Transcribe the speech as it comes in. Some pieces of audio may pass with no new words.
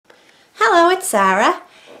Hello, it's Sara,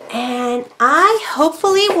 and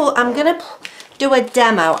I'm going to do a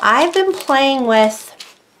demo. I've been playing with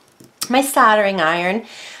my soldering iron.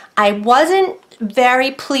 I wasn't very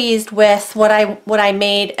pleased with what I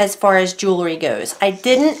made as far as jewelry goes. I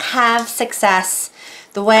didn't have success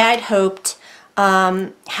the way I'd hoped.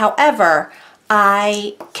 However,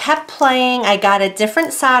 I kept playing. I got a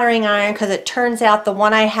different soldering iron because it turns out the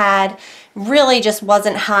one I had really just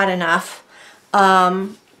wasn't hot enough.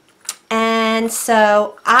 And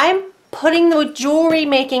so I'm putting the jewelry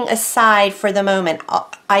making aside for the moment.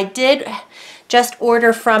 I did just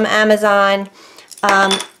order from Amazon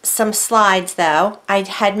some slides though. I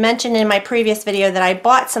had mentioned in my previous video that I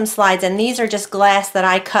bought some slides, and these are just glass that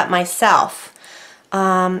I cut myself.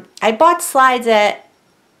 I bought slides at,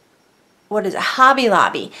 what is it, Hobby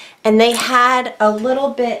Lobby, and they had a little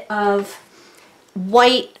bit of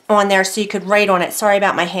white on there so you could write on it. Sorry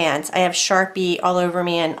about my hands. I have Sharpie all over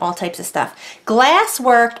me and all types of stuff. Glass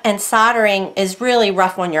work and soldering is really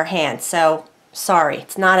rough on your hands, so sorry.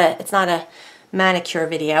 It's not a manicure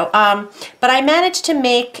video. But I managed to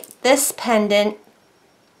make this pendant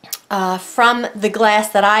from the glass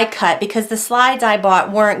that I cut because the slides I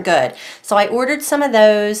bought weren't good. So I ordered some of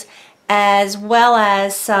those, as well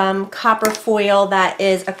as some copper foil that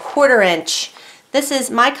is a 1/4 inch.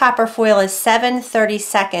 My copper foil is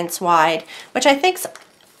 7/32 wide, which I think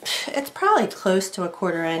it's probably close to a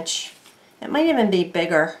 1/4 inch. It might even be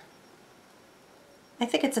bigger. I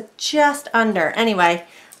think it's just under. Anyway,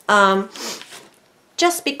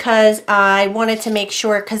 just because I wanted to make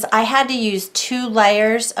sure, because I had to use 2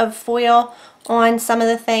 layers of foil on some of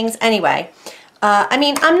the things. Anyway, I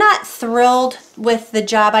mean, I'm not thrilled with the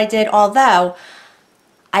job I did, although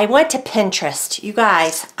I went to Pinterest. You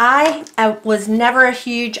guys, I was never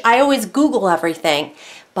I always Google everything,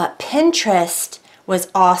 but Pinterest was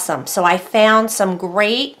awesome. So I found some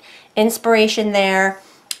great inspiration there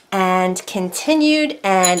and continued,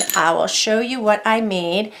 and I will show you what I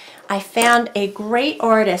made. I found a great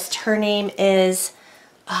artist. Her name is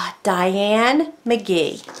Dianne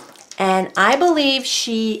McGhee, and I believe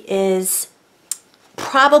she is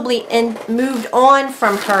probably moved on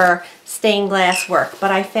from her stained glass work,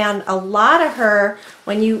 but I found a lot of her,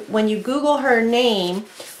 when you Google her name,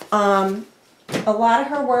 a lot of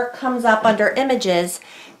her work comes up under images,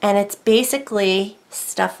 and it's basically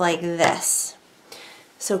stuff like this.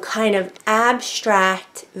 So kind of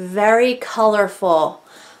abstract, very colorful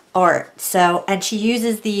art. So, and she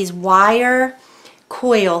uses these wire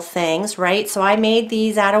coil things, right? So I made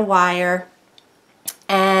these out of wire,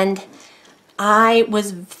 and I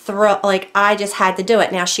was thrilled, like I just had to do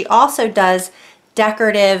it. Now she also does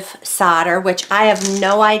decorative solder, which I have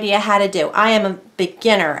no idea how to do. I am a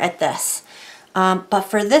beginner at this. But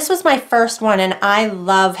for this was my first one, and I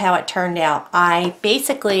love how it turned out. I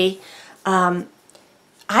basically,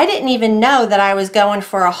 I didn't even know that I was going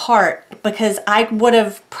for a heart, because I would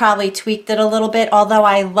have probably tweaked it a little bit, although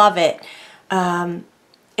I love it.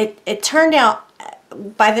 It turned out,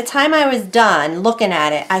 by the time I was done looking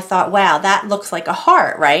at it, I thought, wow, that looks like a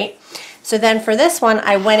heart, right? So then for this one,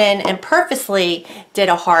 I went in and purposely did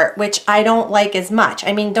a heart, which I don't like as much.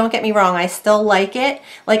 I mean, don't get me wrong, I still like it.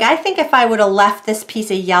 Like, I think if I would have left this piece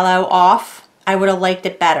of yellow off, I would have liked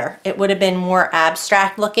it better. It would have been more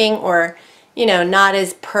abstract looking, or, you know, not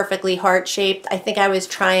as perfectly heart-shaped. I think I was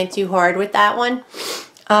trying too hard with that one.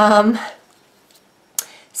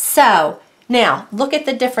 So, now, look at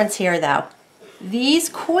the difference here, though. These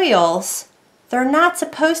coils, they're not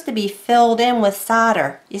supposed to be filled in with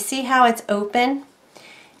solder. You see how it's open?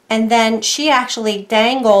 And then she actually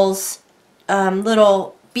dangles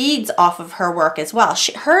little beads off of her work as well.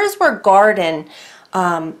 Hers were garden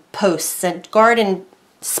posts and garden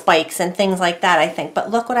spikes and things like that, I think. But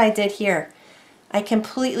look what I did here. I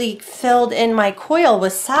completely filled in my coil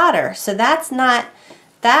with solder. So that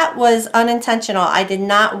was unintentional. I did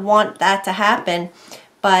not want that to happen,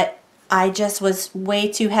 but I just was way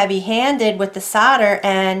too heavy-handed with the solder,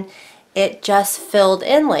 and it just filled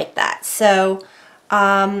in like that. So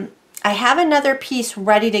I have another piece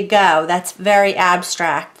ready to go that's very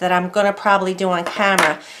abstract that I'm going to probably do on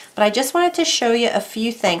camera, but I just wanted to show you a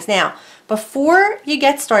few things. Now, before you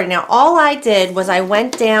get started, now all I did was I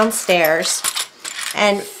went downstairs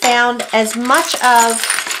and found as much of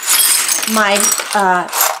my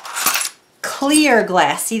clear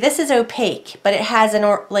glass. See, this is opaque, but it has an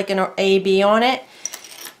AB on it.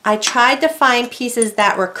 I tried to find pieces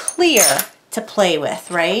that were clear to play with,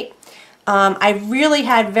 right? I really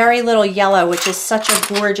had very little yellow, which is such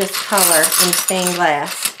a gorgeous color in stained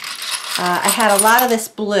glass. I had a lot of this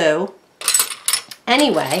blue.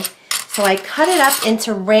 Anyway, so I cut it up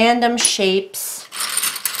into random shapes,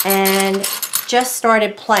 and and just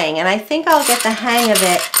started playing. And I think I'll get the hang of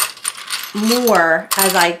it more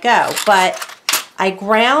as I go. But I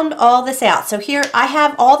ground all this out. So here I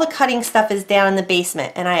have all the cutting stuff is down in the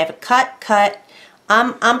basement, and I have a cut.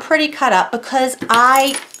 I'm pretty cut up because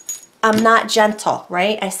I'm not gentle,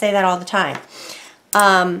 right? I say that all the time.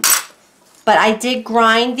 But I did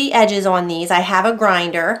grind the edges on these. I have a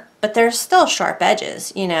grinder, but there's still sharp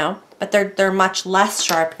edges, you know, but they're much less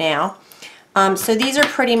sharp now. So these are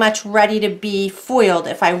pretty much ready to be foiled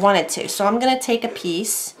if I wanted to. So I'm going to take a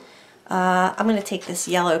piece. I'm going to take this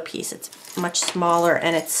yellow piece. It's much smaller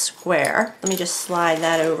and it's square. Let me just slide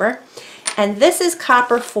that over. And this is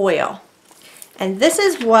copper foil. And this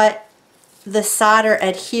is what the solder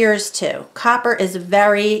adheres to. Copper is a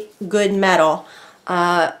very good metal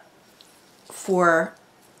for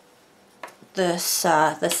the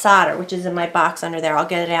solder, which is in my box under there. I'll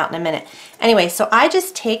get it out in a minute. Anyway, so I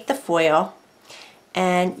just take the foil,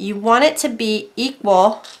 and you want it to be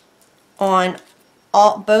equal on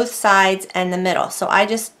both sides and the middle. So I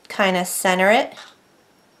just kind of center it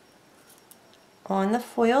on the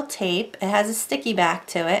foil tape. It has a sticky back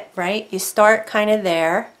to it, right? You start kind of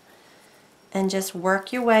there and just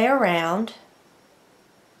work your way around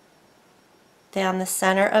down the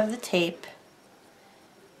center of the tape,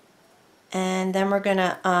 and then we're going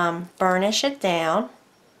to burnish it down.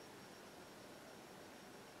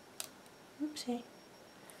 Oopsie.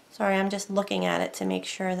 Sorry, I'm just looking at it to make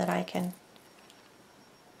sure that I can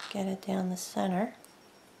get it down the center.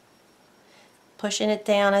 Pushing it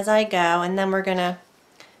down as I go, and then we're going to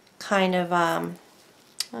kind of,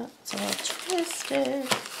 oh, it's a little twisted,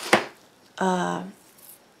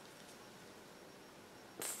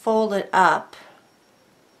 fold it up.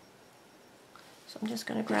 So I'm just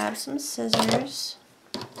going to grab some scissors.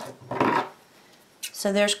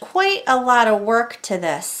 So there's quite a lot of work to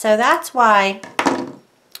this. So that's why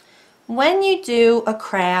when you do a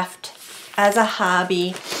craft as a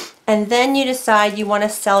hobby, and then you decide you want to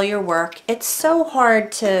sell your work, it's so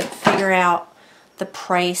hard to figure out the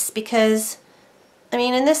price because, I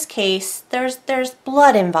mean, in this case, there's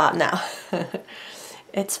blood involved now.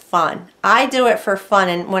 It's fun. I do it for fun,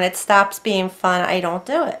 and when it stops being fun, I don't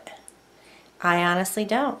do it. I honestly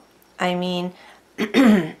don't. I mean,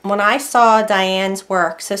 when I saw Dianne's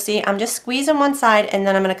work, so see, I'm just squeezing one side, and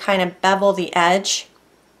then I'm going to kind of bevel the edge.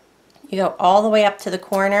 You go all the way up to the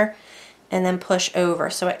corner, and then push over.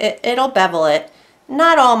 So it'll bevel it.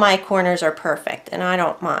 Not all my corners are perfect, and I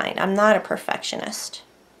don't mind. I'm not a perfectionist.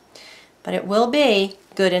 But it will be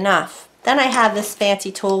good enough. Then I have this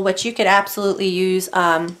fancy tool, which you could absolutely use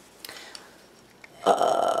bone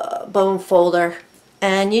folder.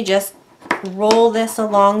 And you just roll this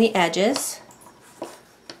along the edges.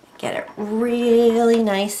 Get it really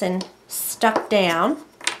nice and stuck down.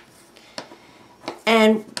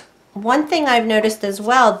 And one thing I've noticed as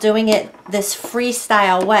well, doing it this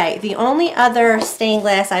freestyle way, the only other stained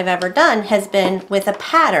glass I've ever done has been with a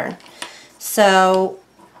pattern. So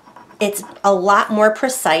it's a lot more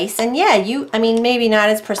precise, and yeah, I mean, maybe not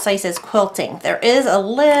as precise as quilting. There is a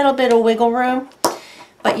little bit of wiggle room,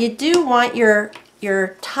 but you do want your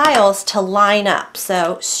tiles to line up.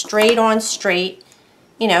 So straight on straight,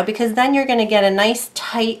 you know, because then you're going to get a nice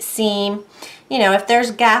tight seam. You know, if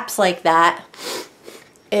there's gaps like that,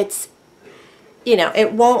 it's, you know,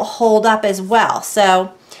 it won't hold up as well.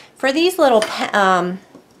 So for these little panels,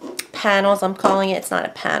 I'm calling it, it's not a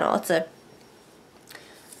panel, it's a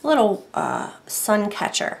little sun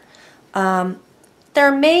catcher.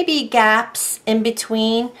 There may be gaps in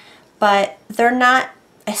between, but they're not,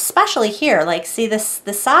 especially here. Like, see, the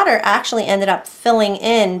solder actually ended up filling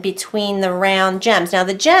in between the round gems. Now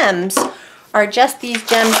the gems are just these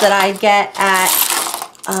gems that I get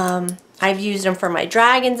at, I've used them for my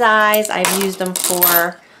dragon's eyes. I've used them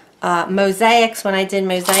for mosaics when I did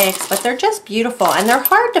mosaics, but they're just beautiful, and they're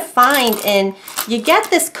hard to find, and you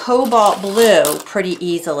get this cobalt blue pretty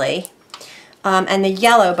easily, and the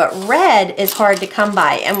yellow, but red is hard to come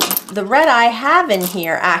by. And the red I have in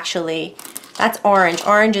here, actually, that's orange.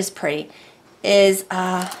 Orange is pretty. Is, see,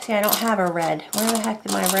 I don't have a red. Where the heck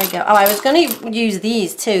did my red go? Oh, I was going to use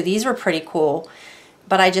these too. These were pretty cool,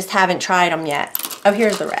 but I just haven't tried them yet. Oh,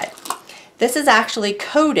 here's the red. This is actually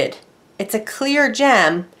coated. It's a clear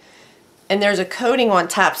gem, and there's a coating on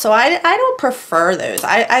top. So I don't prefer those.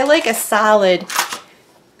 I like a solid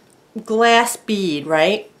glass bead,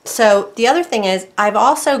 right? So the other thing is, I've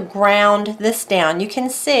also ground this down. You can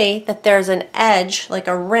see that there's an edge, like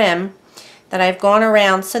a rim, that I've gone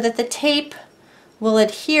around so that the tape will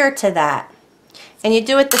adhere to that. And you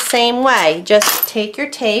do it the same way. Just take your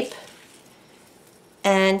tape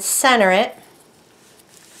and center it.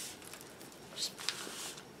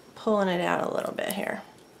 pulling it out a little bit here,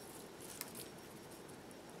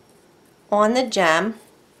 on the gem,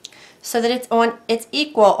 so that it's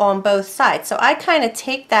equal on both sides. So I kind of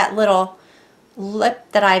take that little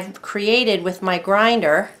lip that I've created with my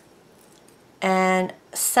grinder and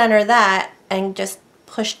center that and just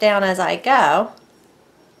push down as I go,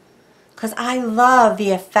 because I love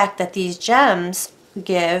the effect that these gems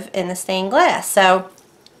give in the stained glass. So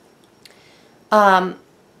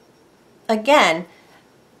again,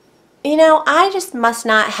 you know, I just must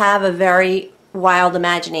not have a very wild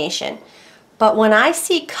imagination, but when I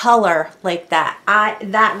see color like that,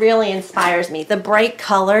 that really inspires me. The bright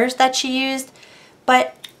colors that she used,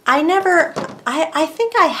 but I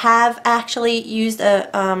think I have actually used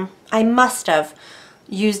I must have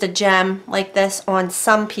used a gem like this on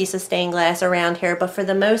some piece of stained glass around here, but for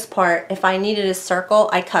the most part, if I needed a circle,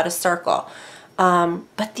 I cut a circle.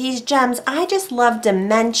 But these gems, I just love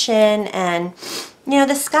dimension, and you know,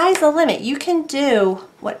 the sky's the limit. You can do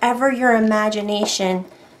whatever your imagination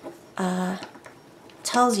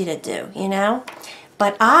tells you to do, you know?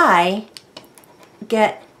 But I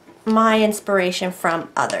get my inspiration from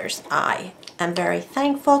others. I am very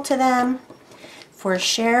thankful to them for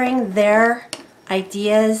sharing their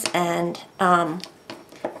ideas, and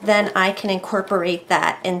then I can incorporate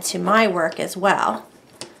that into my work as well.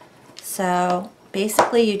 So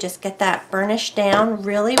basically you just get that burnished down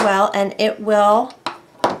really well, and it will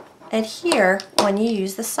adhere when you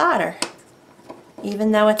use the solder,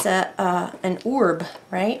 even though it's an orb,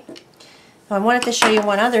 right? I wanted to show you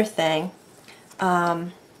one other thing.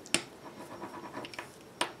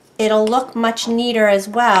 It'll look much neater as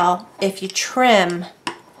well if you trim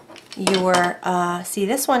your, see,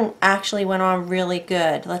 this one actually went on really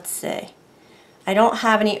good. Let's see. I don't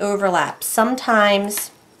have any overlap.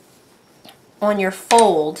 Sometimes on your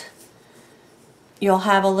fold, you'll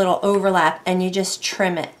have a little overlap, and you just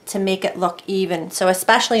trim it to make it look even. So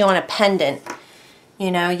especially on a pendant,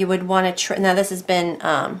 you know, you would want to trim. Now this has been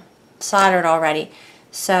soldered already.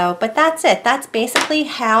 So, but that's it. That's basically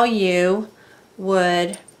how you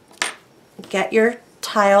would get your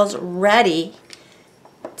tiles ready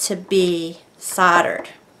to be soldered.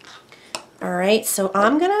 Alright, so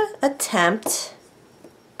I'm going to attempt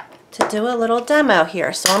to do a little demo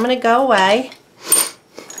here. So I'm going to go away.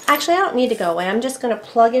 Actually, I don't need to go away. I'm just going to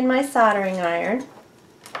plug in my soldering iron.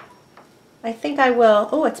 I think I will.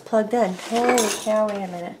 Oh, it's plugged in. Holy cow, wait a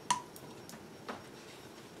minute.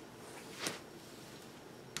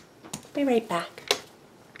 Be right back.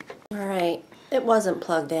 Alright, it wasn't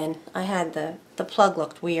plugged in. I had the plug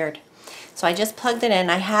looked weird. So I just plugged it in.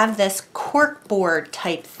 I have this cork board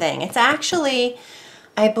type thing. It's actually,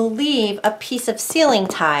 I believe, a piece of ceiling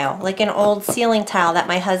tile, like an old ceiling tile that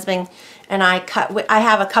my husband and I cut. I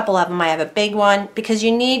have a couple of them. I have a big one, because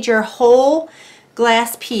you need your whole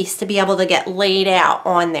glass piece to be able to get laid out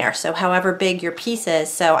on there. So however big your piece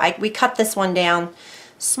is. So we cut this one down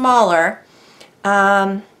smaller.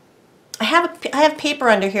 I have paper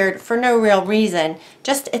under here for no real reason.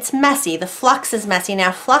 Just, it's messy. The flux is messy.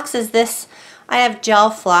 Now flux is this, I have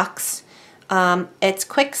gel flux. It's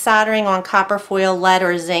quick soldering on copper foil, lead,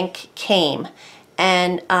 or zinc came.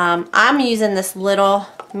 And I'm using this little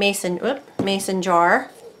mason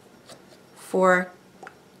jar for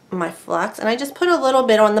my flux. And I just put a little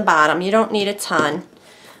bit on the bottom. You don't need a ton.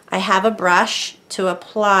 I have a brush to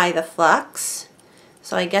apply the flux.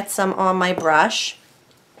 So I get some on my brush.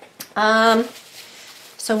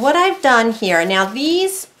 So what I've done here, now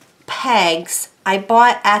these pegs I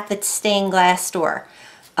bought at the stained glass store,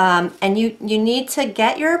 and you need to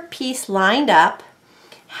get your piece lined up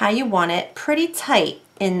how you want it, pretty tight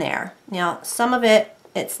in there. Now some of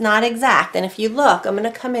it's not exact, and if you look, I'm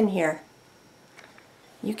going to come in here,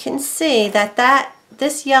 you can see that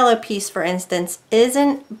this yellow piece, for instance,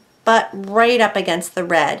 isn't but right up against the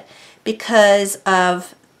red because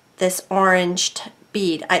of this orange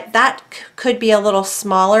bead. That could be a little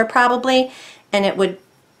smaller probably, and it would,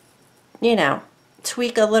 you know,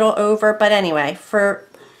 tweak a little over, but anyway, for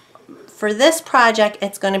this project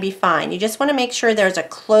it's going to be fine. You just want to make sure there's a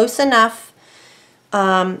close enough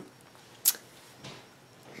oh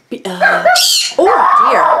dear,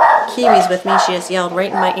 Kiwi's with me, she just yelled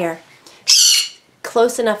right in my ear.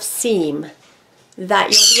 Close enough seam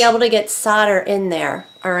that you'll be able to get solder in there.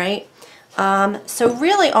 Alright, so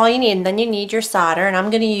really all you need, and then you need your solder, and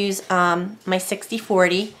I'm going to use my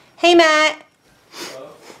 6040. Hey Matt! Hello?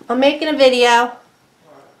 I'm making a video.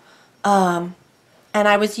 And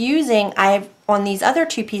I was using, on these other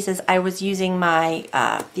two pieces, I was using my,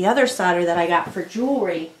 the other solder that I got for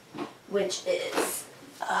jewelry, which is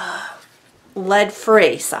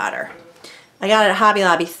lead-free solder. I got it at Hobby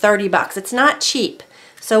Lobby, 30 bucks. It's not cheap,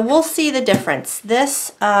 So we'll see the difference.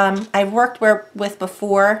 This I've worked with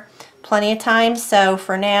before plenty of times, so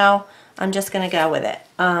for now I'm just going to go with it.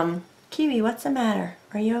 Kiwi, what's the matter?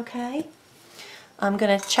 Are you okay? I'm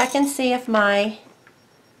going to check and see if my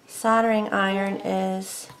soldering iron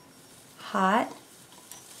is hot.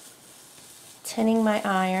 Tinning my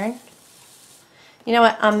iron. You know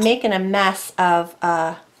what? I'm making a mess of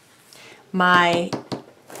my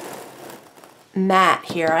mat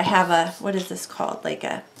here. I have a, what is this called?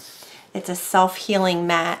 It's a self-healing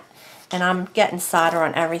mat, and I'm getting solder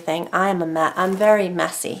on everything. I'm very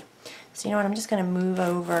messy. So you know what? I'm just going to move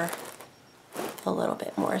over a little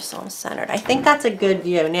bit more so I'm centered. I think that's a good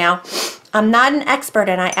view. Now, I'm not an expert,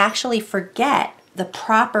 and I actually forget the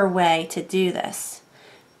proper way to do this.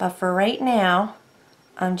 But for right now,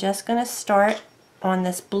 I'm just going to start on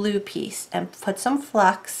this blue piece and put some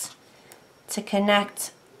flux to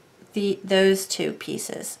connect those two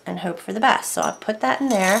pieces and hope for the best. So I'll put that in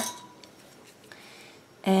there,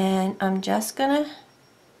 and I'm just going to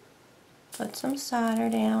put some solder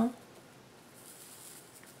down.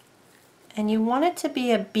 And you want it to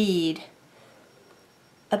be a bead.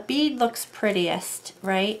 A bead looks prettiest,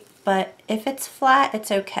 right? But if it's flat,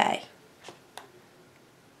 it's okay.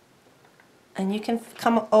 And you can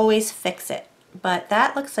always fix it. But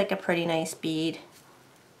that looks like a pretty nice bead.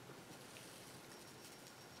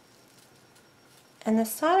 And the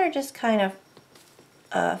solder just kind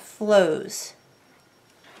of flows.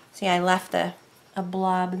 See, I left a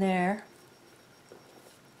blob there.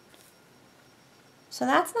 So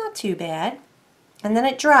that's not too bad. And then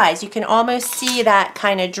it dries. You can almost see that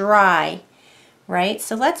kind of dry, right?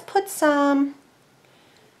 So let's put some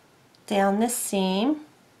down this seam,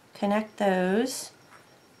 connect those,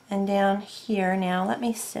 and down here. Now let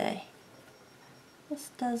me see. This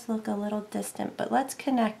does look a little distant, but let's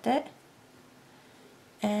connect it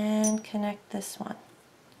and connect this one.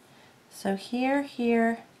 So here,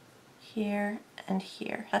 here, here, and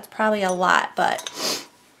here. That's probably a lot, but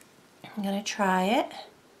I'm going to try it.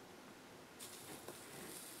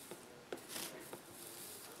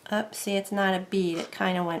 Oh, see, it's not a bead. It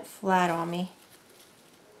kind of went flat on me.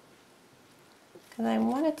 Because I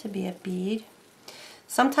want it to be a bead.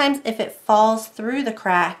 Sometimes if it falls through the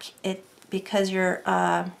crack, because your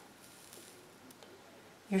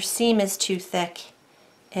seam is too thick,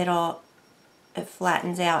 it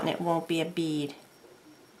flattens out and it won't be a bead.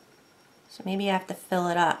 So maybe you have to fill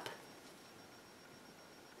it up.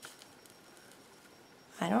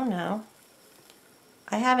 I don't know.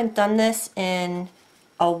 I haven't done this in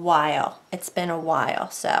a while. It's been a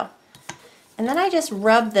while, so. And then I just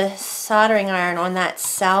rub the soldering iron on that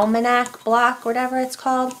salmanac block, whatever it's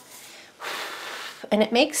called, and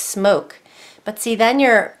it makes smoke. But see, then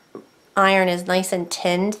your iron is nice and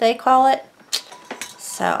tinned, they call it.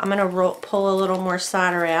 So I'm going to pull a little more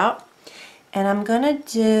solder out, and I'm going to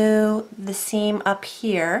do the seam up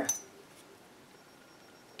here.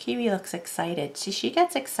 Kiwi looks excited. See, she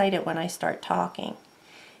gets excited when I start talking.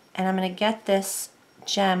 And I'm going to get this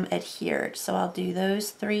gem adhered. So I'll do those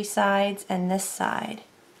three sides and this side.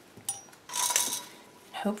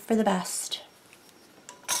 Hope for the best.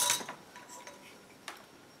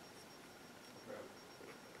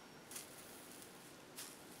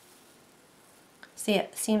 See,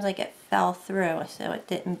 it seems like it fell through, so it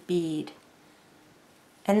didn't bead.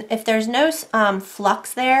 And if there's no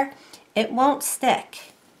flux there, it won't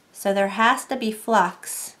stick. So there has to be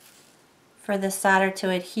flux for the solder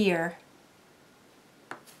to adhere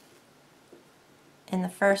in the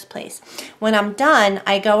first place. When I'm done,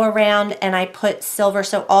 I go around and I put silver,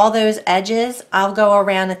 so all those edges, I'll go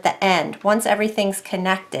around at the end. Once everything's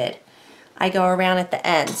connected, I go around at the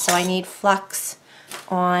end. So I need flux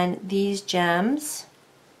on these gems.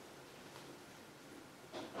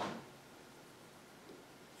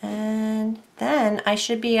 And then I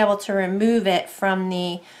should be able to remove it from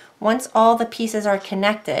once all the pieces are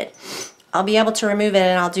connected, I'll be able to remove it,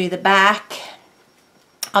 and I'll do the back.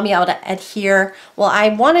 I'll be able to adhere. Well, I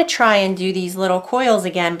want to try and do these little coils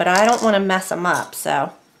again, but I don't want to mess them up,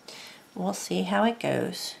 so we'll see how it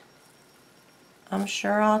goes. I'm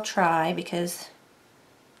sure I'll try because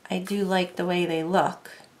I do like the way they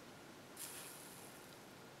look.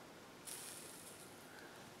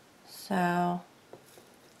 So,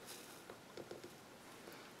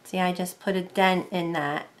 see, I just put a dent in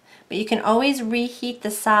that. But you can always reheat the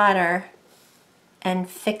solder and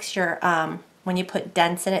fix your, when you put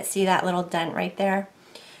dents in it. See that little dent right there?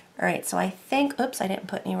 Alright, so I think, oops, I didn't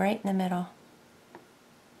put any right in the middle.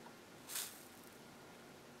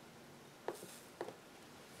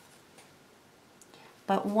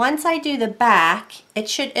 But once I do the back,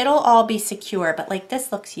 it'll all be secure, but like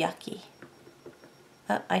this looks yucky.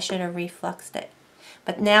 Oh, I should have refluxed it.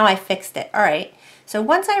 But now I fixed it. All right. So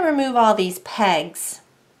once I remove all these pegs,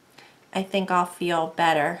 I think I'll feel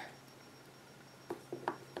better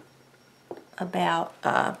about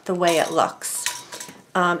the way it looks.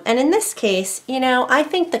 And in this case, you know, I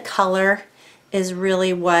think the color is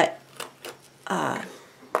really what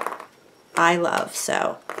I love.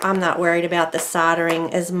 So I'm not worried about the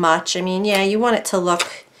soldering as much. I mean, yeah, you want it to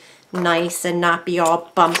look nice and not be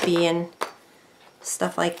all bumpy and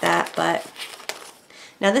stuff like that. But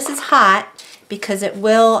now this is hot because it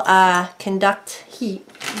will conduct heat.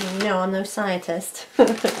 You know, I'm no scientist.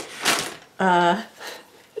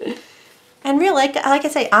 And really, like I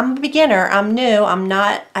say, I'm a beginner, I'm new,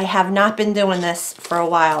 I have not been doing this for a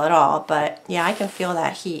while at all, but yeah, I can feel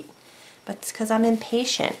that heat. But it's because I'm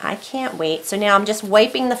impatient. I can't wait. So now I'm just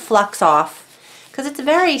wiping the flux off because it's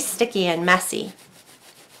very sticky and messy.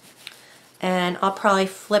 And I'll probably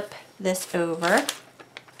flip this over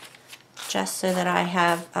just so that I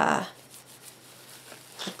have a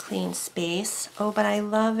clean space. Oh, but I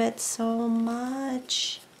love it so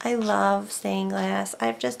much. I love stained glass.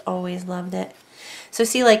 I've just always loved it. So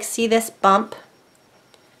see this bump?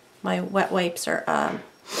 My wet wipes are,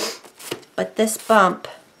 but this bump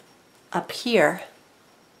up here,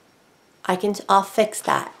 I'll fix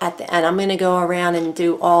that at the end. I'm going to go around and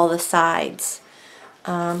do all the sides.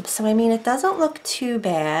 So I mean, it doesn't look too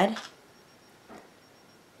bad.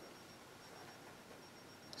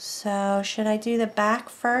 So should I do the back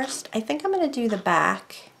first? I think I'm going to do the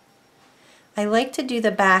back. I like to do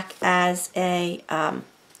the back as a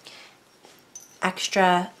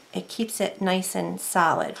extra, it keeps it nice and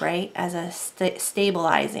solid, right? As a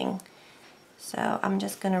stabilizing. So I'm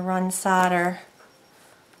just going to run solder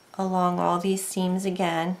along all these seams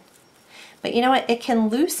again. But you know what? It can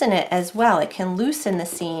loosen it as well. It can loosen the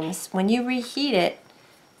seams. When you reheat it,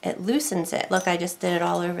 it loosens it. Look, I just did it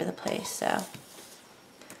all over the place. So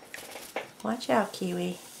watch out,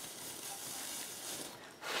 Kiwi.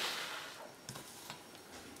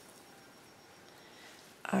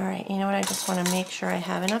 Alright, you know what? I just want to make sure I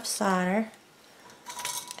have enough solder.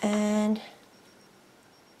 And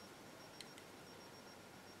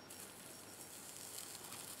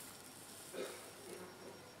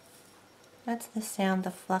that's the sound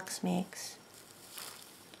the flux makes.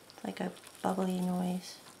 It's like a bubbly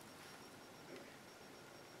noise.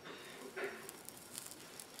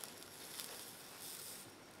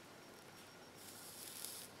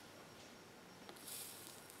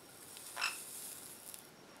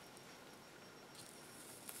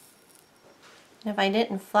 If I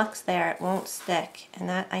didn't flux there, it won't stick, and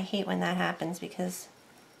that I hate when that happens because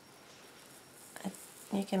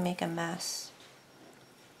you can make a mess.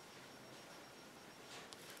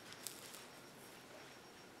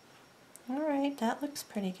 Alright, that looks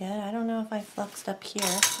pretty good. I don't know if I fluxed up here.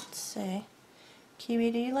 Let's see.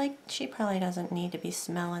 Kiwi, do you like... She probably doesn't need to be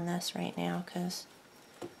smelling this right now because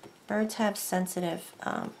birds have sensitive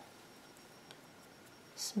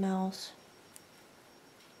smells.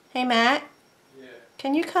 Hey, Matt? Yeah.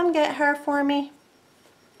 Can you come get her for me?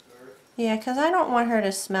 Sure. Yeah, because I don't want her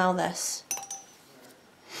to smell this.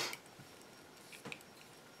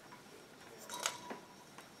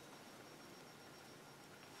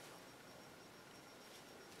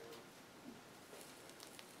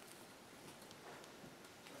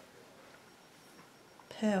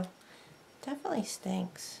 Poo. Definitely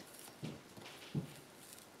stinks.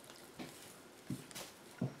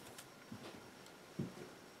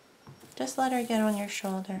 Just let her get on your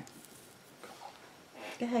shoulder.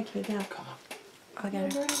 Go ahead, Kate, go. Come on. I'll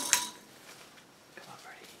get her. Come on,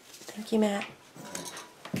 Birdie. Thank you, Matt.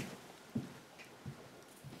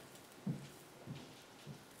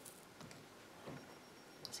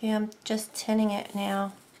 See, I'm just tinning it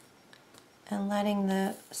now and letting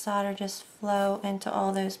the solder just flow into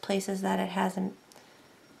all those places that it hasn't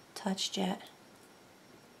touched yet.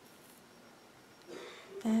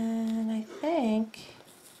 And I think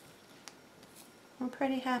I'm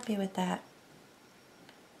pretty happy with that.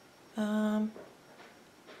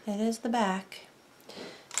 It is the back.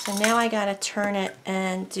 So now I gotta turn it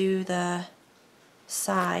and do the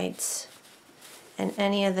sides and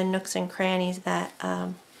any of the nooks and crannies that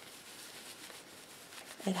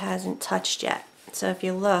it hasn't touched yet. So if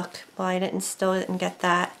you look, well, I still didn't get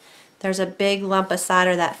that. There's a big lump of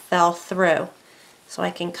solder that fell through. So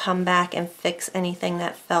I can come back and fix anything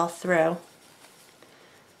that fell through.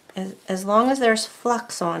 As long as there's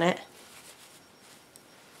flux on it,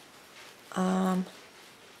 I'll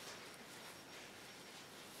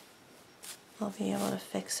be able to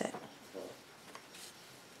fix it.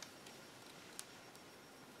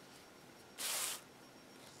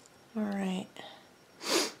 Alright.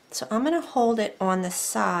 So I'm going to hold it on the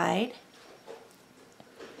side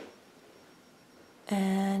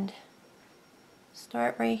and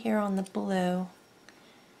start right here on the blue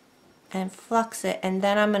and flux it, and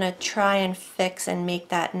then I'm going to try and fix and make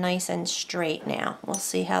that nice and straight now. We'll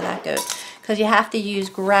see how that goes, because you have to use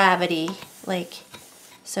gravity, like,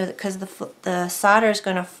 so because the solder is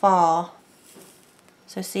going to fall.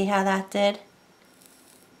 So see how that did?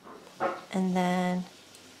 And then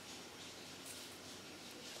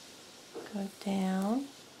go down.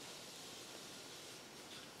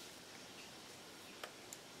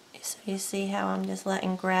 So you see how I'm just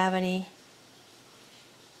letting gravity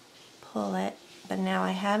pull it, but now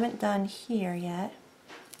I haven't done here yet.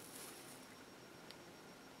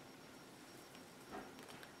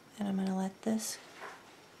 And I'm going to let this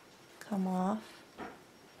come off.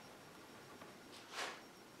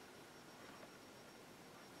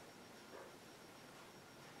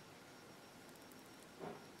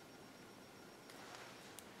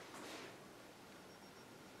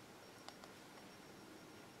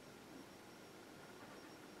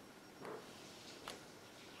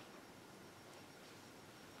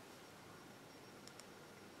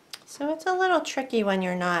 So it's a little tricky when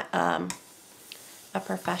you're not a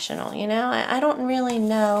professional, you know? I don't really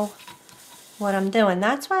know what I'm doing.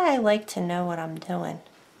 That's why I like to know what I'm doing.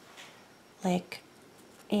 Like,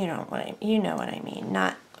 you know what I mean.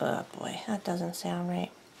 Not, oh boy, that doesn't sound right.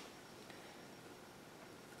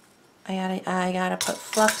 I gotta put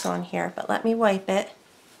flux on here, but let me wipe it,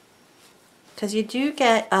 because you do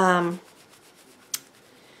get a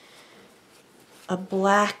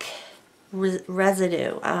black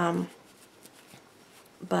residue,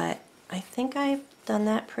 but I think I've done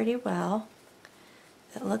that pretty well.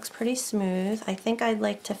 It looks pretty smooth. I think I'd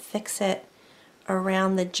like to fix it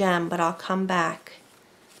around the gem, but I'll come back.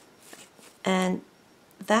 And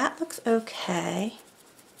that looks okay,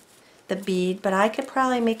 the bead, but I could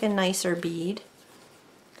probably make a nicer bead.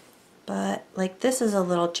 But like this is a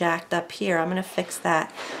little jacked up here. I'm going to fix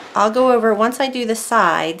that. I'll go over, once I do the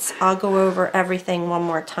sides, I'll go over everything one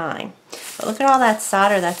more time. But look at all that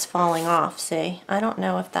solder that's falling off, see? I don't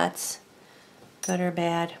know if that's good or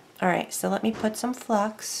bad. Alright, so let me put some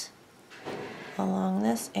flux along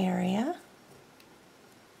this area.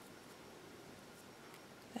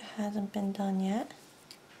 It hasn't been done yet.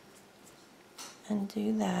 And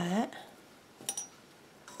do that.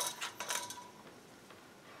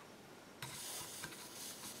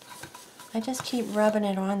 I just keep rubbing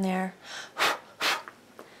it on there.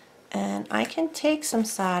 And I can take some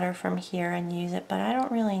solder from here and use it, but I don't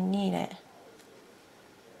really need it,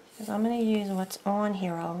 because I'm going to use what's on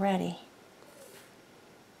here already.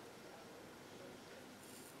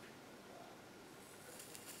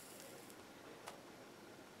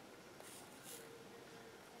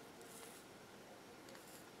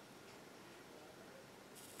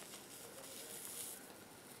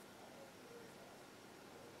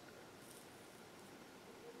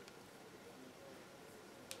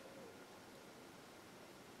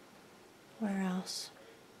 Where else?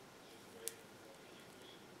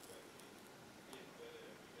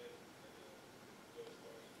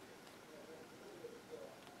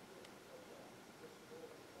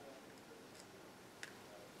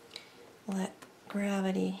 Let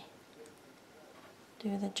gravity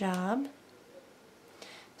do the job.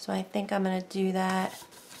 So I think I'm going to do that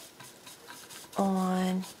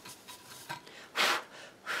on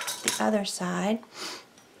the other side.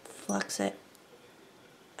 Flux it,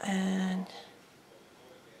 and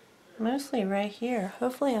mostly right here.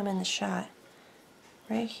 Hopefully I'm in the shot.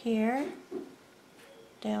 Right here,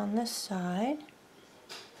 down this side.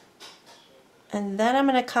 And then I'm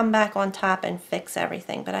going to come back on top and fix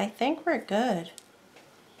everything. But I think we're good.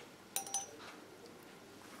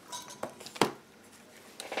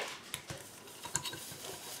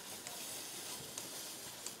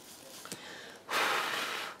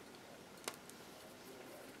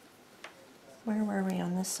 Where were we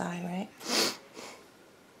on this side, right?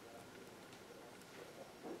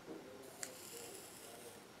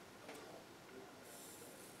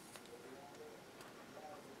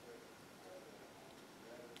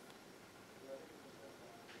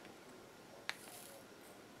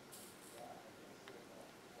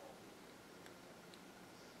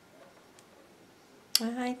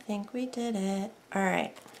 I think we did it. All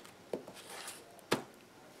right.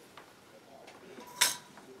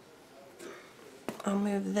 I'll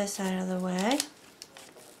move this out of the way.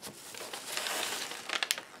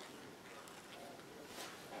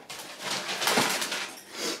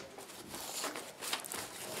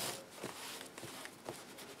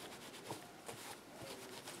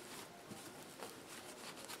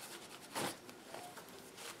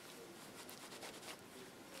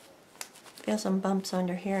 Feel some bumps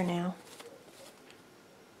under here now.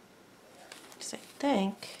 So I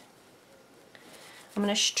think I'm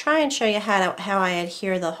going to try and show you how I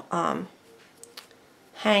adhere the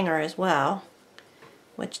hanger as well,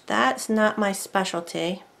 which that's not my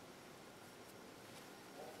specialty.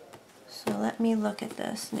 So let me look at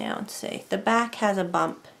this now and see. The back has a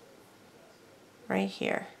bump right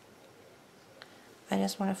here. I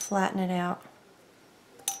just want to flatten it out.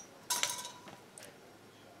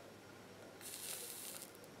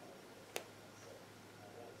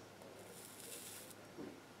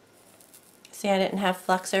 See, I didn't have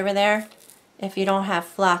flux over there. If you don't have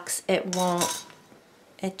flux, it won't,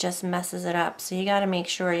 it just messes it up. So you got to make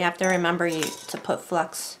sure, you have to remember to put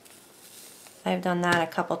flux. I've done that a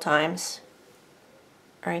couple times.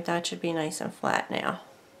 Alright, that should be nice and flat now.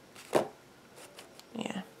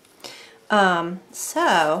 Yeah.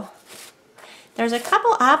 So there's a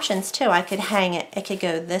couple options too. I could hang it. It could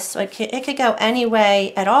go this way. It could go any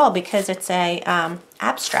way at all because it's a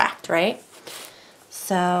abstract, right?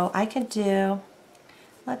 So I could do,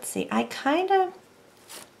 let's see, I kind of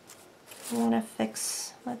want to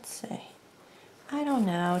fix, let's see, I don't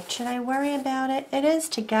know, should I worry about it? It is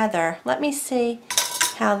together. Let me see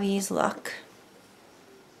how these look.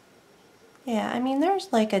 Yeah, I mean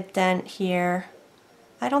there's like a dent here.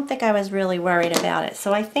 I don't think I was really worried about it,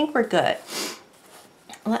 so I think we're good.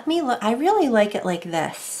 Let me look, I really like it like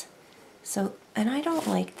this. So, and I don't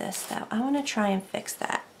like this though. I want to try and fix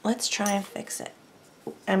that. Let's try and fix it.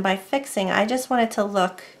 And by fixing, I just want it to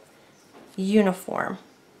look uniform.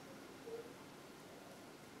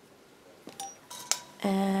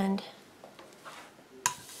 And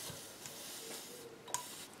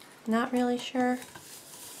not really sure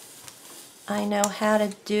I know how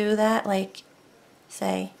to do that, like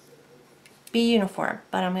say be uniform,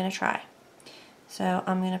 but I'm going to try. So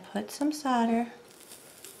I'm going to put some solder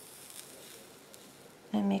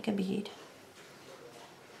and make a bead.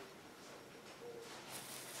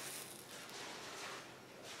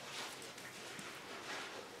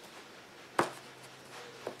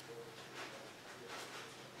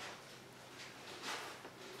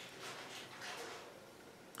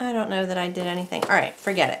 I don't know that I did anything. Alright,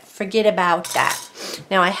 forget it. Forget about that.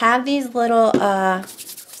 Now I have these little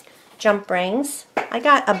jump rings. I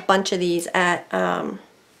got a bunch of these at the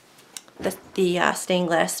stained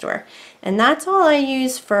glass store. And that's all I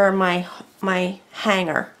use for my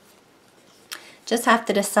hanger. Just have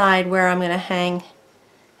to decide where I'm going to hang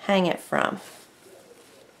it from.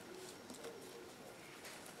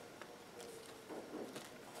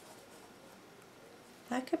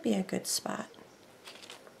 That could be a good spot.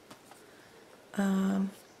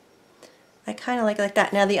 I kind of like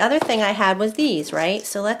that. Now the other thing I had was these, right?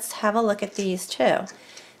 So let's have a look at these too.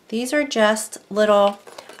 These are just little,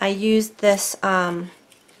 I used this wire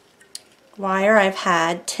I've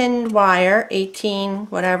had, tinned wire, 18,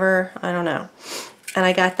 whatever, I don't know. And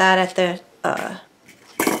I got that at the,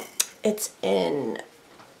 it's in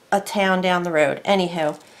a town down the road.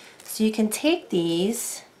 Anywho, so you can take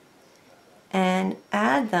these and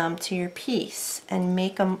add them to your piece and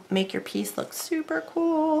make your piece look super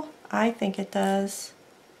cool. I think it does.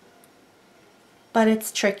 But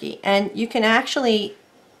it's tricky. And you can actually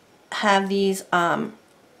have these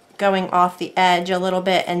going off the edge a little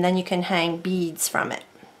bit, and then you can hang beads from it.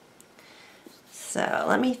 So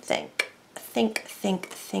let me think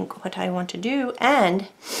what I want to do. And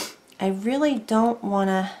I really don't want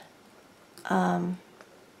to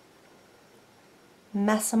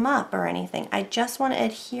mess them up or anything. I just want to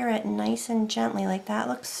adhere it nice and gently. Like that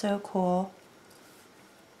looks so cool.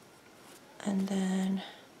 And then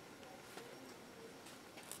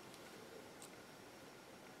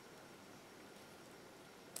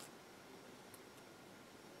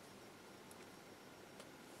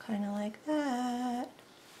kind of like that.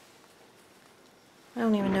 I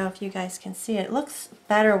don't even know if you guys can see it. It looks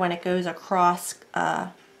better when it goes across.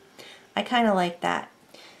 I kind of like that.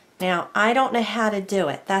 Now, I don't know how to do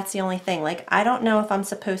it. That's the only thing. Like, I don't know if I'm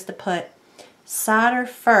supposed to put solder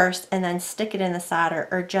first and then stick it in the solder,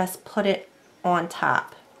 or just put it on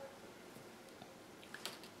top.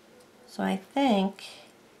 So I think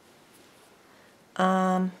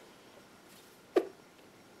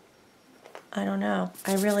I don't know.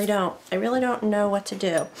 I really don't know what to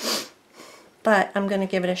do. But I'm going to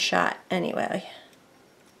give it a shot anyway.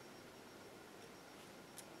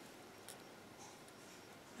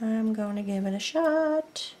 I'm going to give it a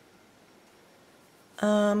shot.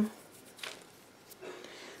 I'm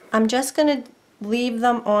just going to leave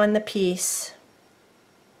them on the piece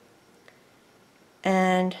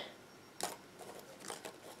and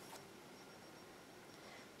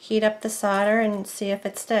heat up the solder and see if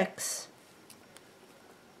it sticks.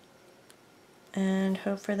 and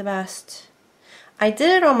hope for the best. I did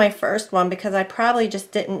it on my first one because I probably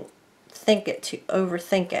just didn't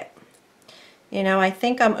overthink it. You know, I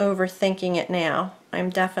think I'm overthinking it now. I'm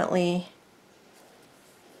definitely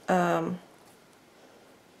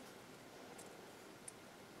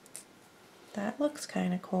that looks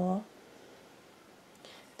kind of cool. I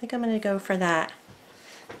think I'm going to go for that.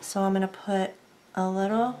 So I'm going to put a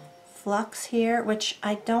little flux here, which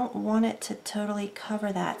I don't want it to totally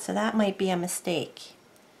cover that, so that might be a mistake.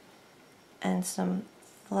 And some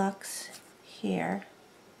flux here,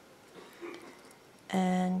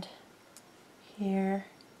 and here,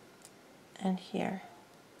 and here.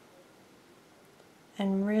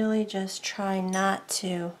 And really just try not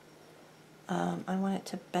to, I want it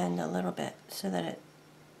to bend a little bit so that it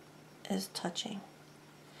is touching.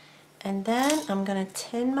 And then I'm going to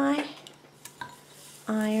tin my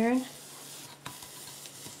iron,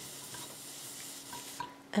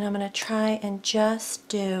 and I'm going to try and just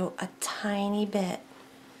do a tiny bit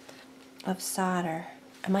of solder.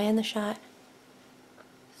 Am I in the shot?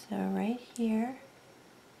 So right here.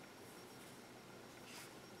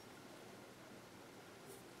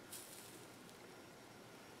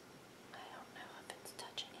 I don't know if it's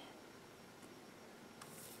touching it.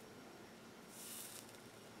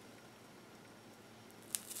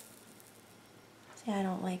 See, I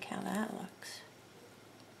don't like how that looks.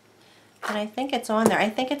 But I think it's on there. I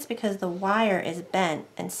think it's because the wire is bent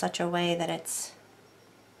in such a way that it's...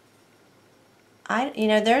 you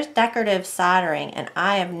know, there's decorative soldering, and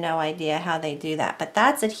I have no idea how they do that, but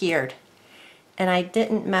that's adhered. And I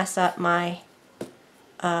didn't mess up my...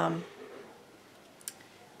 I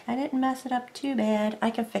didn't mess it up too bad.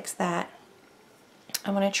 I can fix that.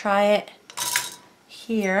 I'm going to try it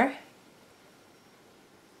here.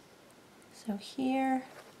 So here,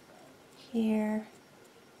 here.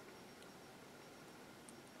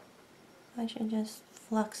 I should just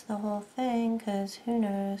flux the whole thing, because who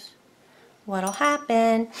knows what'll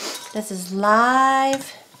happen. This is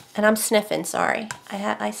live, and I'm sniffing, sorry.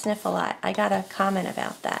 I sniff a lot. I got a comment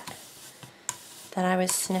about that I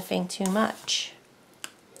was sniffing too much.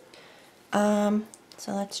 So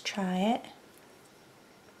let's try it.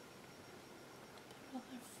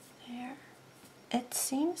 There. It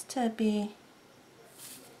seems to be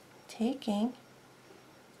taking.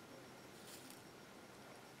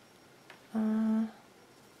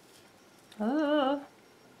 Oh,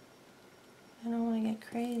 I don't want to get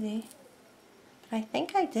crazy. But I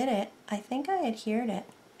think I did it. I think I adhered it.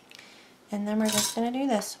 And then we're just going to do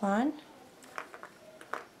this one.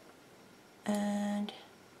 And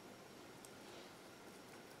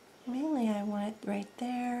mainly I want it right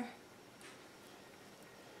there.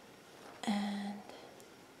 And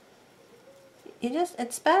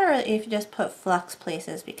it's better if you just put flux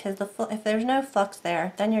places, because if there's no flux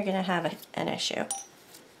there, then you're going to have an issue.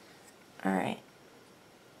 Alright.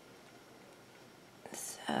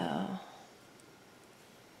 So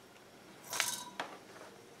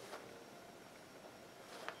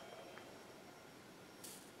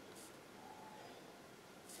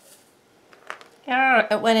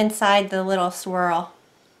it went inside the little swirl,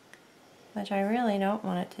 which I really don't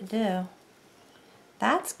want it to do.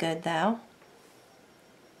 That's good though.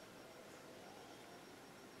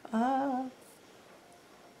 Oh,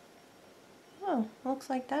 looks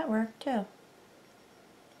like that worked too.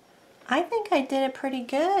 I think I did it pretty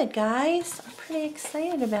good, guys. I'm pretty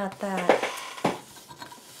excited about that.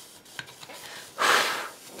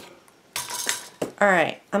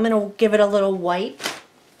 Alright, I'm going to give it a little wipe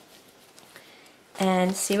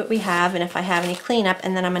and see what we have, and if I have any cleanup,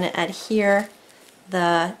 and then I'm going to adhere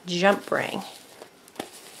the jump ring.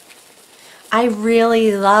 I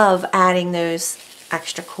really love adding those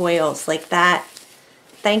extra coils like that.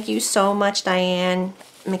 Thank you so much, Dianne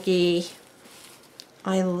McGhee.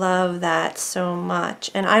 I love that so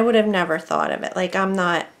much, and I would have never thought of it. Like,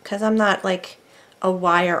 because I'm not like a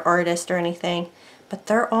wire artist or anything, but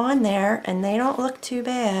they're on there and they don't look too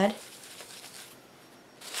bad.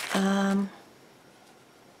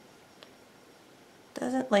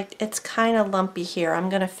 Doesn't, like, it's kind of lumpy here. I'm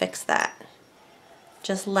gonna fix that.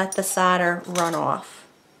 Just let the solder run off.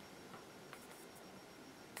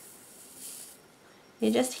 You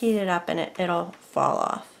just heat it up and it'll fall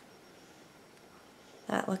off.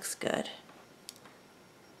 That looks good.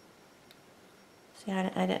 See,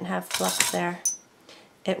 I didn't have flux there.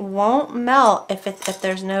 It won't melt if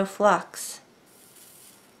there's no flux.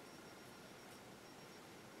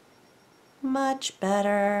 Much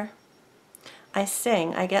better. I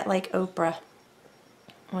sing. I get like Oprah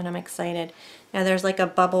when I'm excited. Now there's like a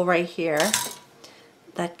bubble right here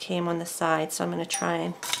that came on the side, so I'm going to try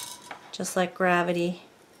and just let gravity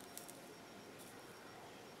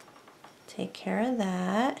take care of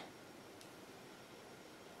that.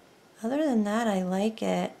 Other than that, I like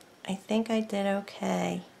it. I think I did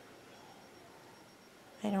okay.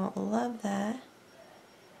 I don't love that.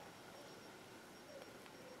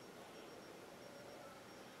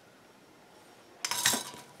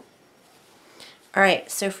 Alright,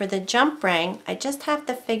 so for the jump ring, I just have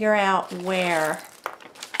to figure out where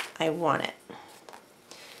I want it.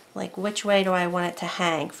 Like, which way do I want it to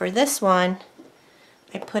hang? For this one,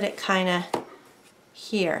 I put it kind of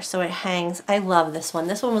here, so it hangs. I love this one.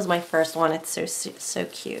 This one was my first one. It's so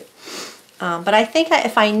cute. But I think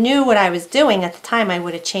if I knew what I was doing at the time, I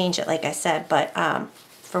would have changed it, like I said. But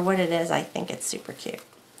for what it is, I think it's super cute.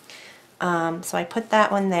 So I put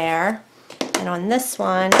that one there. And on this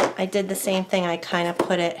one, I did the same thing. I kind of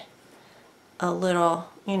put it a little,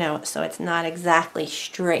 you know, so it's not exactly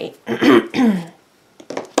straight.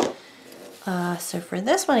 So for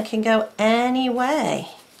this one, it can go any way.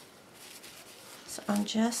 So I'm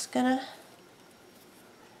just gonna,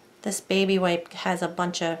 this baby wipe has a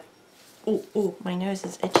bunch of, ooh, my nose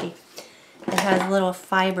is itchy. It has little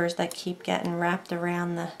fibers that keep getting wrapped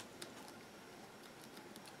around the,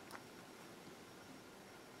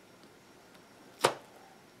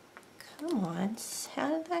 come on, how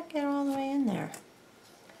did that get all the way in there?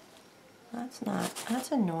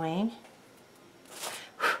 That's annoying.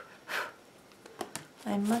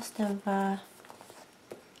 I must have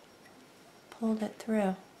pulled it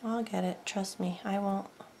through. I'll get it, trust me. I won't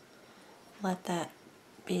let that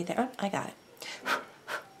be there. Oh, I got it.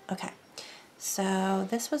 Okay, so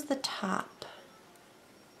this was the top.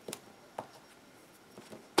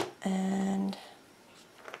 And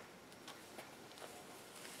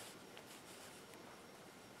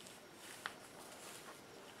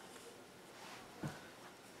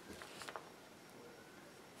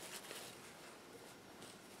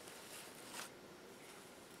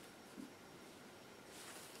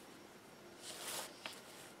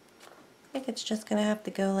I think it's just gonna have to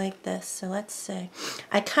go like this. So let's see.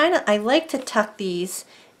 I like to tuck these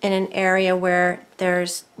in an area where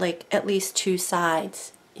there's like at least two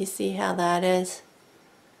sides. You see how that is?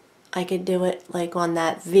 I could do it like on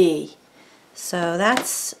that V. So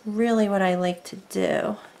that's really what I like to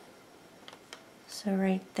do. So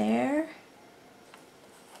right there.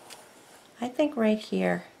 I think right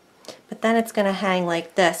here. But then it's gonna hang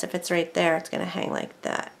like this. If it's right there, it's gonna hang like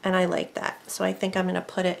that. And I like that. So I think I'm gonna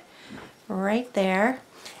put it right there.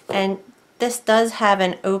 And this does have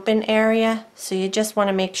an open area, so you just want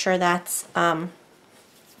to make sure that's yeah,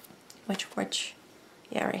 right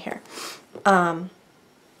here,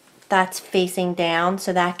 that's facing down,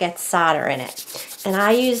 so that gets solder in it. And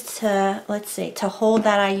I used to, let's see, to hold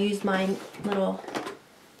that, I used my little,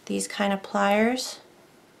 these kind of pliers,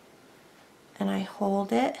 and I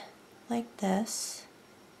hold it like this,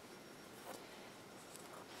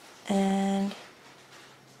 and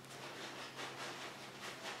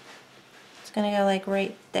it's going to go like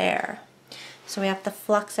right there. So we have to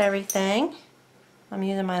flux everything. I'm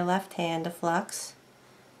using my left hand to flux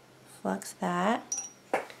that.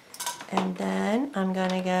 And then I'm going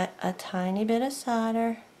to get a tiny bit of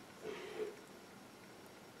solder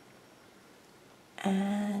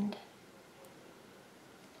and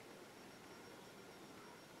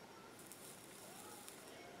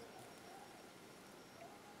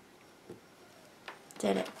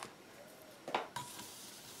did it.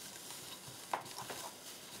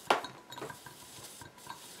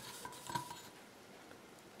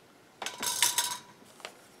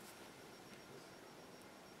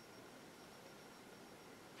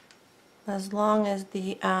 As long as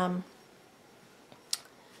the I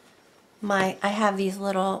have these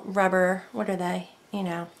little rubber, what are they? You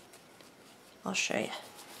know, I'll show you.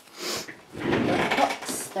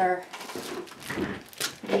 Oops, they're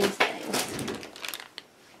these things.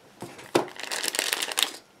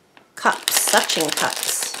 Cups, suction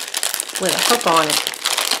cups with a hook on it.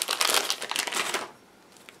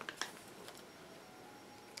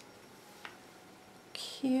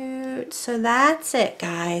 Cute. So that's it,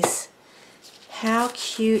 guys. How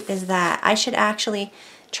cute is that? I should actually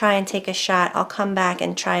try and take a shot. I'll come back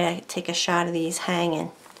and try to take a shot of these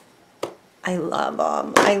hanging. I love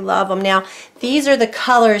them. I love them. Now, these are the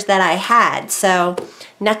colors that I had. So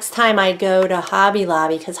next time I go to Hobby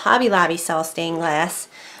Lobby, because Hobby Lobby sells stained glass,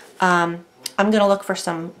 I'm going to look for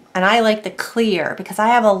some, and I like the clear because I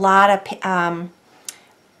have a lot of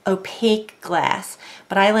opaque glass,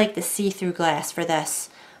 but I like the see-through glass for this.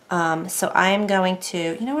 So I am going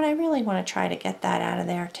to, you know what, I really want to try to get that out of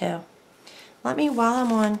there too. Let me, while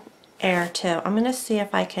I'm on air too, I'm going to see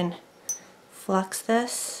if I can flux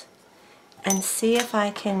this and see if I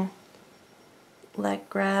can let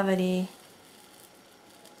gravity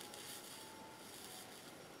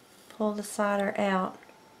pull the solder out.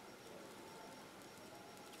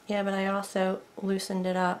 Yeah, but I also loosened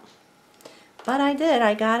it up. But I did.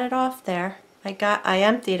 I got it off there. I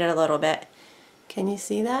emptied it a little bit. Can you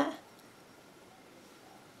see that?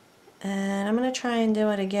 And I'm going to try and do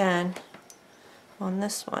it again on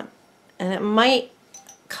this one. And it might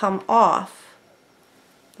come off,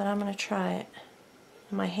 but I'm going to try it.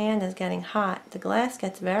 My hand is getting hot. The glass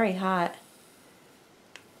gets very hot.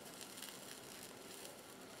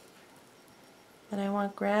 But I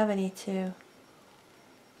want gravity too.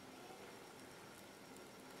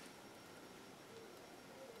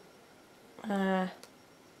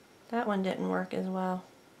 That one didn't work as well.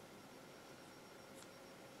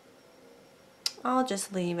 I'll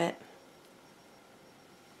just leave it.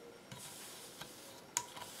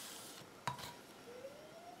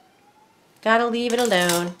 Gotta leave it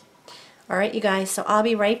alone. Alright, you guys, so I'll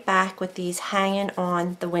be right back with these hanging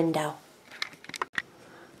on the window.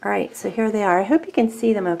 Alright, so here they are. I hope you can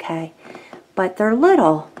see them okay. But they're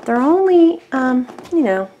little. They're only, you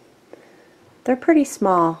know, they're pretty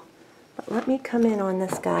small. But let me come in on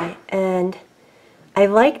this guy. And I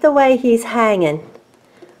like the way he's hanging.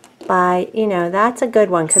 By, you know, that's a good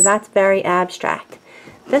one because that's very abstract.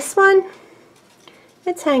 This one,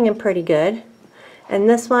 it's hanging pretty good. And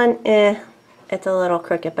this one, it's a little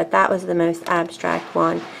crooked, but that was the most abstract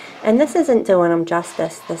one. And this isn't doing them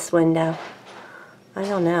justice, this window. I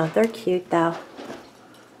don't know. They're cute, though.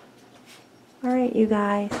 Alright, you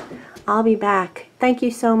guys. I'll be back. Thank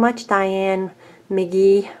you so much, Dianne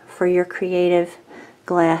McGhee, for your creative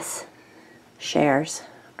glass shares.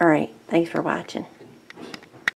 Alright, thanks for watching.